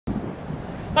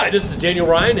Hi, this is Daniel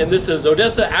Ryan, and this is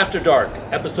Odessa After Dark,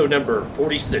 episode number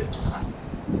 46.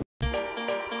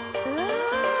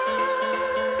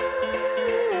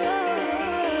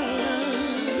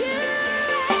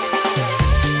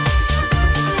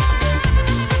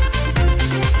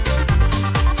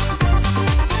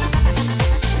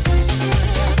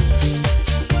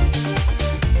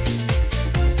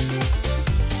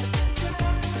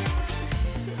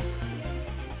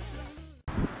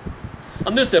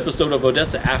 On this episode of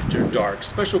Odessa After Dark,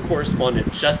 special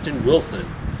correspondent Justin Wilson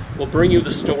will bring you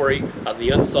the story of the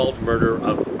unsolved murder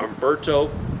of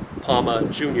Humberto Palma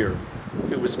Jr.,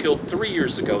 who was killed 3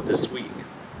 years ago this week.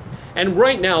 And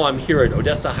right now I'm here at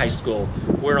Odessa High School,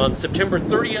 where on September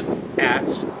 30th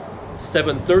at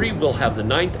 7:30 we'll have the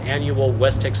 9th annual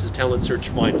West Texas Talent Search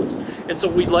Finals. And so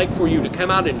we'd like for you to come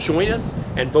out and join us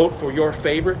and vote for your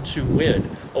favorite to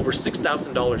win. Over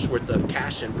 $6,000 worth of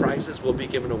cash and prizes will be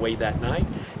given away that night,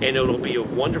 and it'll be a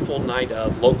wonderful night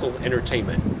of local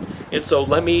entertainment. And so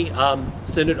let me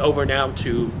send it over now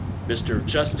to Mr.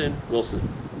 Justin Wilson.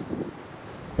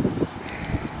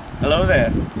 Hello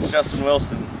there, it's Justin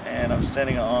Wilson, and I'm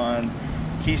standing on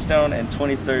Keystone and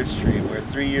 23rd Street, where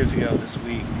 3 years ago this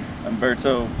week,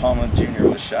 Humberto Palma Jr.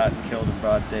 was shot and killed in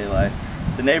broad daylight.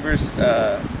 The neighbors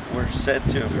were said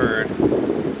to have heard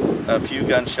a few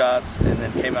gunshots and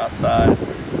then came outside,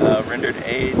 rendered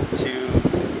aid to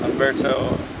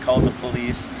Humberto, called the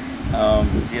police.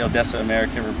 The Odessa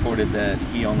American reported that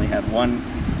he only had one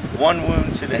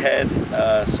wound to the head,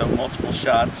 so multiple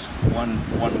shots, one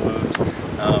wound.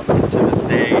 And to this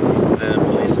day, the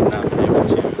police have not been able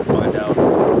to find out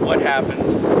what happened,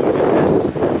 who did this,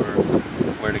 or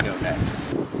where to go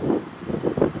next.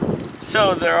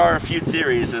 So there are a few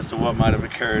theories as to what might have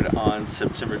occurred on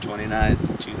September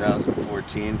 29th,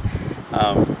 2014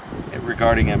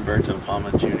 regarding Humberto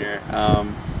Palma Jr.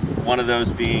 One of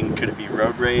those being, could it be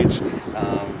road rage?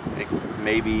 It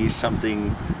may be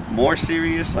something more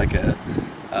serious, like a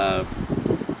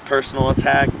personal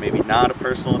attack, maybe not a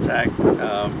personal attack.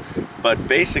 But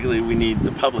basically we need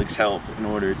the public's help in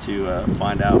order to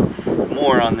find out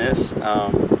more on this.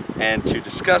 And to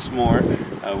discuss more,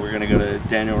 we're going to go to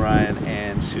Daniel Ryan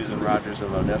and Susan Rogers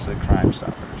of Odessa Crime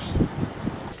Stoppers.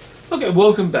 Okay,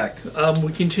 welcome back.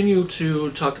 We continue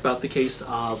to talk about the case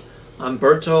of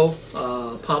Humberto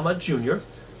Palma Jr.,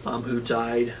 who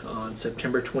died on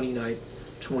September 29th,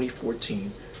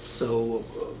 2014. So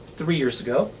 3 years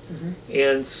ago.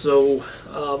 And so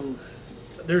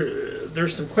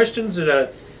there's some questions that I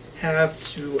have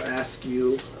to ask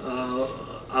you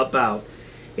about.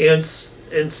 And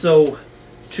so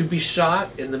to be shot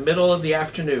in the middle of the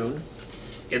afternoon,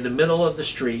 in the middle of the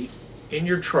street, in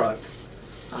your truck,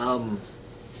 I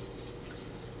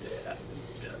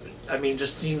mean,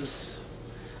 just seems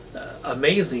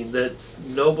amazing that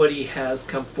nobody has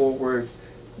come forward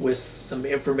with some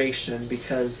information,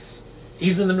 because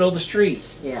he's in the middle of the street.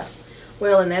 Yeah.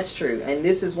 Well, and that's true. And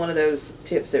this is one of those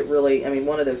tips that really, I mean,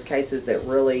 one of those cases that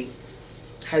really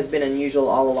has been unusual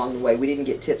all along the way. We didn't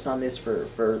get tips on this for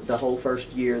the whole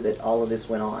first year that all of this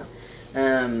went on.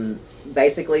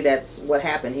 Basically, that's what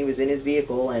happened. He was in his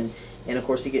vehicle, and of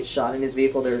course he gets shot in his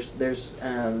vehicle. There's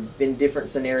been different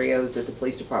scenarios that the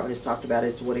police department has talked about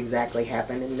as to what exactly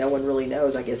happened, and no one really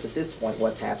knows, I guess, at this point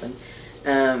what's happened.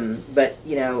 But,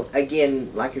 you know,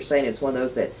 again, like you're saying, it's one of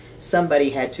those that somebody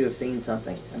had to have seen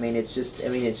something. I mean, it's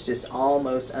just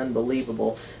almost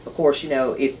unbelievable. Of course, you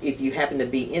know, if you happen to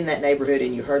be in that neighborhood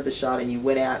and you heard the shot and you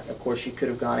went out, of course you could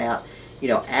have gone out, you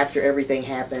know, after everything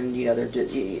happened. You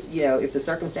know, if the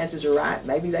circumstances are right,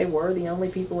 maybe they were the only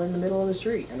people in the middle of the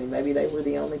street. I mean, maybe they were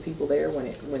the only people there when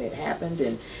it happened.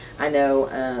 And I know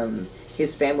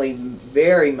his family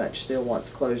very much still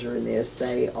wants closure in this.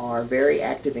 They are very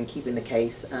active in keeping the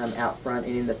case out front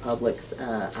and in the public's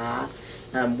eye.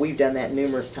 We've done that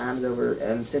numerous times over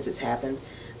since it's happened,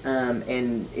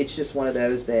 and it's just one of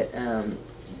those that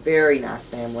very nice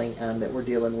family that we're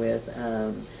dealing with.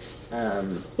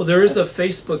 Well, there is a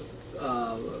Facebook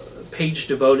page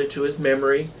devoted to his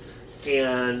memory,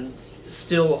 and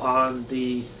still on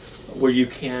the where you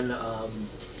can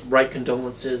write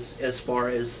condolences as far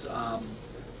as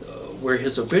where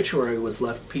his obituary was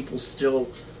left. People still,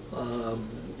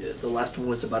 the last one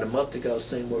was about a month ago,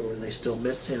 saying where they still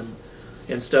miss him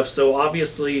and stuff. So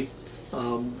obviously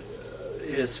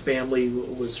his family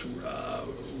was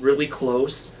really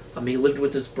close. He lived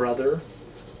with his brother,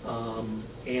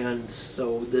 and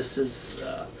so this is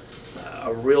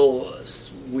a real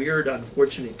weird,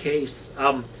 unfortunate case.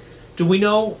 Do we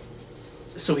know,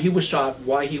 so he was shot,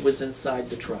 why he was inside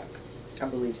the truck? I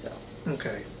believe so.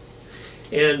 Okay.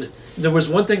 And there was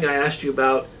one thing I asked you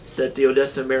about that the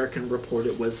Odessa American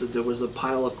reported was that there was a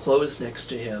pile of clothes next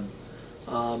to him,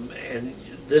 and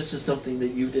this is something that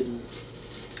you didn't.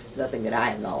 It's nothing that I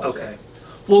have knowledge of. Okay.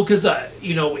 Well, because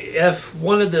you know, if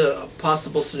one of the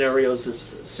possible scenarios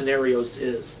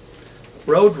is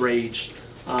road rage,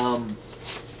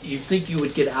 you'd think you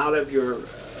would get out of your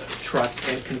truck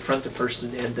and confront the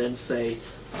person and then say,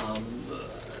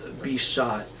 be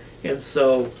shot. And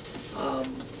so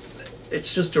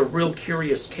it's just a real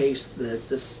curious case that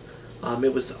this,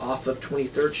 it was off of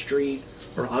 23rd Street,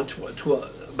 or on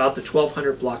about the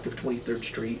 1200 block of 23rd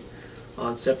Street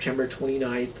on September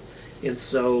 29th. And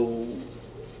so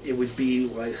it would be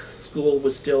like school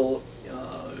was still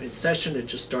in session. It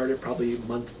just started probably a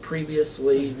month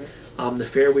previously. The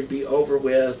fair would be over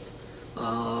with.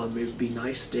 It would be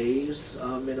nice days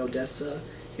in Odessa,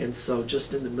 and so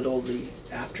just in the middle of the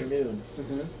afternoon.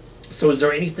 So, is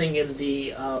there anything in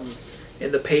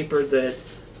the paper that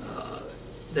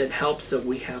that helps that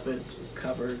we haven't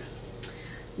covered?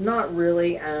 Not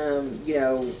really. You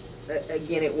know,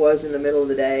 again, it was in the middle of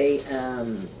the day.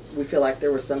 We feel like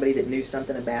there was somebody that knew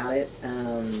something about it.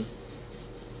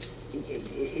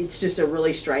 It's just a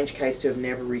really strange case to have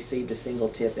never received a single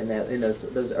tip in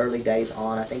those early days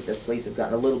on. I think the police have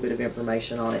gotten a little bit of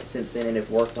information on it since then and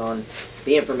have worked on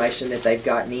the information that they've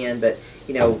gotten in. But,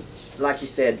 you know, like you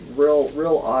said,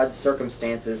 real odd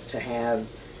circumstances to have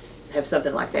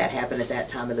something like that happen at that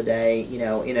time of the day, you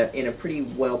know, in a pretty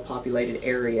well populated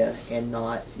area, and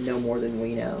no more than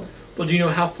we know. Well, do you know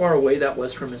how far away that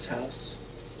was from his house?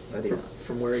 I do not.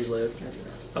 From where he lived? I do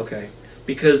not. Okay.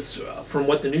 Because from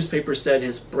what the newspaper said,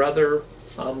 his brother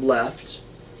left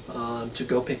to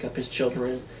go pick up his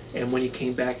children, and when he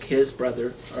came back, his brother,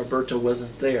 Humberto,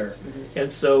 wasn't there.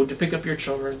 And so to pick up your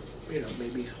children, you know,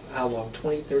 maybe how long,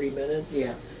 20, 30 minutes?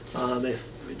 Yeah.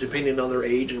 If depending on their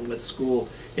age and what school.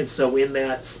 And so in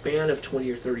that span of 20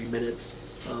 or 30 minutes,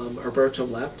 Humberto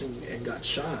left and got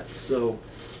shot. So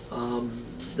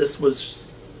this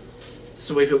was,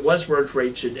 so if it was road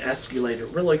rage, it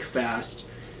escalated really fast.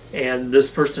 And this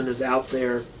person is out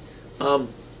there.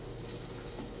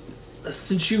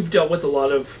 Since you've dealt with a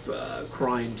lot of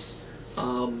crimes,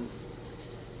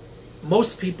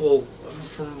 most people,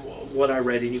 from what I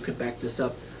read, and you can back this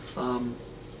up,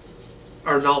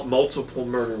 are not multiple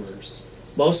murderers.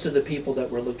 Most of the people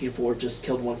that we're looking for just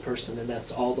killed one person, and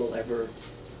that's all they'll ever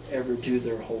do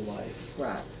their whole life.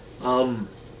 Right.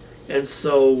 And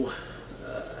so,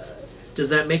 does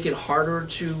that make it harder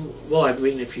to? Well, I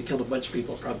mean, if you killed a bunch of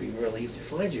people, it'd probably be really easy to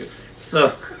find you.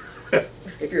 So,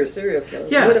 if you're a serial killer,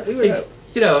 yeah, we would hope.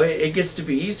 You know, it gets to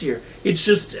be easier. It's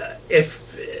just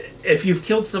if you've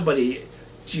killed somebody,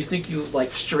 do you think you like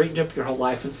straightened up your whole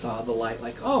life and saw the light?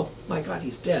 Like, oh my God,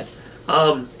 he's dead.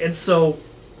 And so,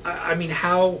 I mean,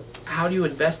 how do you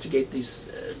investigate these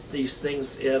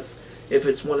things if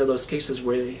it's one of those cases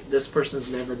where this person's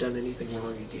never done anything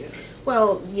wrong again?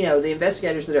 Well, you know, the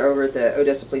investigators that are over at the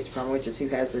Odessa Police Department, which is who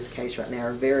has this case right now,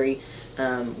 are very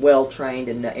well trained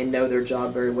and know their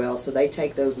job very well. So they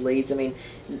take those leads. I mean,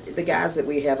 the guys that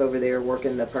we have over there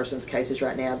working the person's cases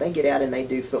right now, they get out and they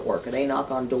do footwork. They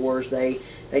knock on doors. They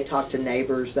talk to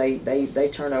neighbors. They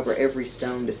turn over every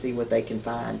stone to see what they can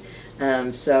find.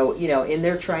 So, you know, in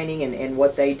their training and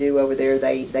what they do over there,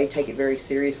 they take it very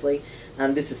seriously.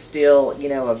 This is still, you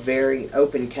know, a very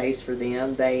open case for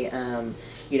them. They,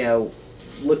 you know,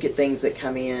 look at things that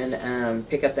come in,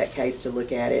 pick up that case to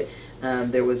look at it.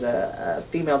 There was a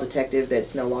female detective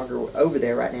that's no longer over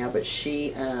there right now, but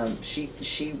she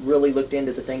really looked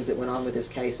into the things that went on with this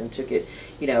case and took it.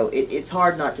 You know, it's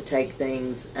hard not to take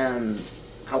things.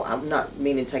 I'm not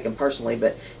meaning to take them personally,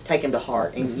 but take them to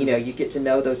heart. And, you know, you get to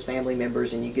know those family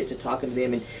members and you get to talking to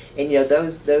them. And you know,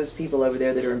 those people over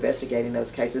there that are investigating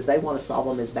those cases, they want to solve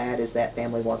them as bad as that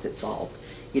family wants it solved.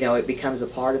 You know, it becomes a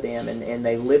part of them and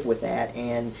they live with that.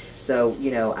 And so,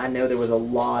 you know, I know there was a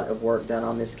lot of work done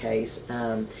on this case.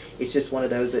 It's just one of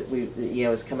those that you know,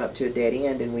 has come up to a dead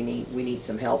end, and we need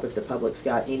some help. If the public's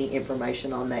got any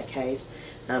information on that case,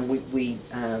 you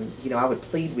know, I would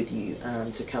plead with you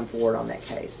to come forward on that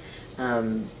case.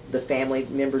 The family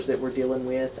members that we're dealing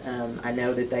with, I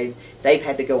know that they've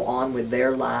had to go on with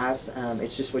their lives.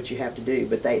 It's just what you have to do,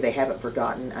 but they haven't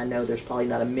forgotten. I know there's probably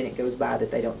not a minute goes by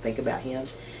that they don't think about him.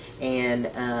 And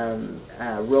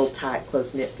a real tight,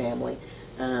 close-knit family,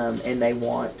 and they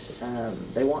want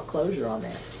closure on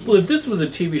that. Well, if this was a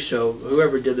TV show,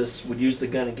 whoever did this would use the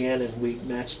gun again, and we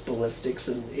matched ballistics,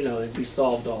 and you know, it'd be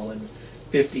solved all in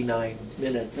 59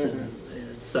 minutes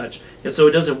and such. And so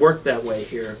it doesn't work that way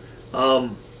here.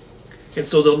 And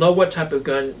so they'll know what type of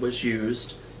gun was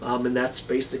used, and that's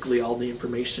basically all the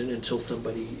information until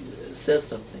somebody says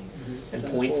something. and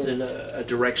points in a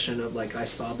direction of, like, I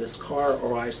saw this car,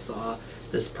 or I saw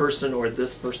this person, or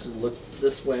this person looked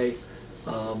this way.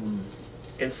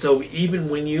 And so even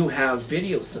when you have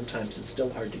videos, sometimes it's still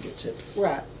hard to get tips.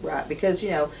 Right, right, because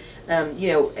and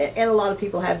a lot of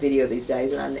people have video these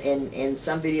days, and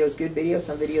some videos good video,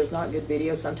 some videos not good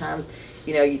video. Sometimes,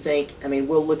 you think, I mean,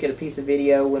 we'll look at a piece of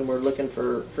video when we're looking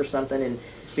for something and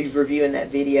be reviewing that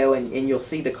video, and you'll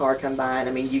see the car come by, and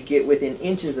I mean, you get within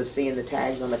inches of seeing the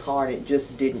tags on the car, and it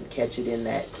just didn't catch it in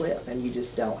that clip, and you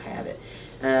just don't have it.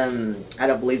 I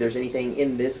don't believe there's anything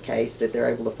in this case that they're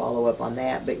able to follow up on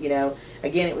that. But,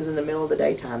 again, it was in the middle of the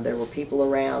daytime. There were people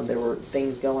around. There were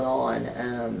things going on,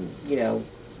 and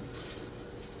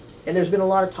there's been a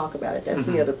lot of talk about it. That's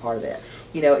the other part of that.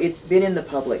 It's been in the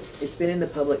public. It's been in the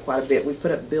public quite a bit. We've put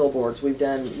up billboards. We've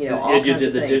done, all kinds you of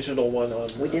did the things. digital one on.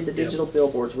 We did the digital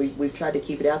billboards. We've tried to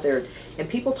keep it out there, and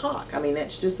people talk. I mean,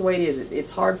 that's just the way it is.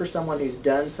 It's hard for someone who's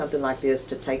done something like this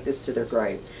to take this to their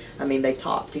grave. I mean, they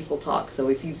talk. People talk. So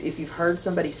if you've heard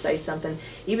somebody say something,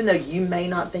 even though you may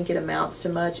not think it amounts to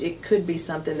much, it could be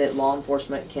something that law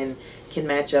enforcement can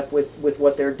match up with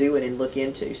what they're doing and look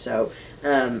into. So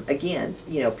again,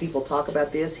 people talk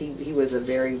about this. He was a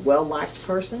very well liked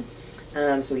person.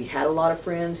 So he had a lot of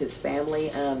friends. His family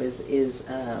is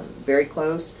very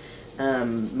close.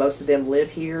 Most of them live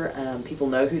here. People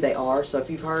know who they are. So if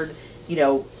you've heard,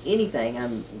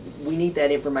 anything, we need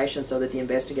that information so that the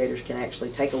investigators can actually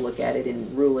take a look at it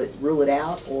and rule it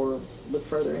out or look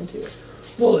further into it.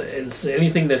 Well, and so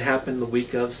anything that happened the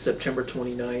week of September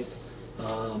 29th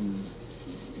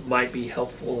might be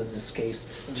helpful in this case,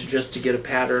 to get a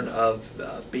pattern of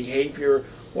behavior,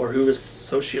 or who his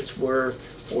associates were,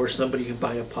 or somebody who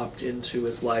might have popped into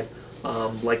his life.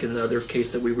 Like in the other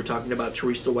case that we were talking about,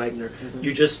 Teresa Wagner.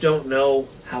 You just don't know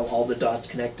how all the dots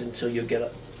connect until you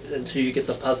get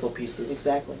the puzzle pieces.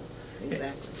 Exactly.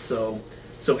 So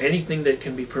anything that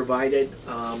can be provided,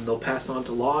 they'll pass on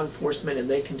to law enforcement, and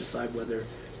they can decide whether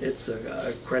it's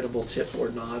a credible tip or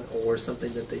not, or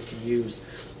something that they can use.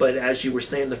 But as you were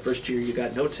saying, the first year you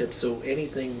got no tips, so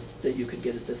anything that you could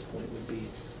get at this point would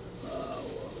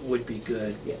be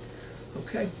good. Yeah.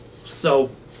 Okay.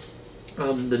 So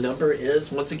the number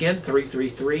is, once again,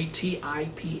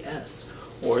 333-TIPS,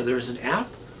 or there's an app,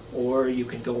 or you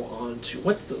can go on to,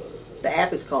 what's the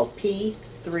app is called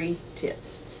P3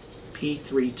 Tips.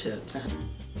 P3 Tips.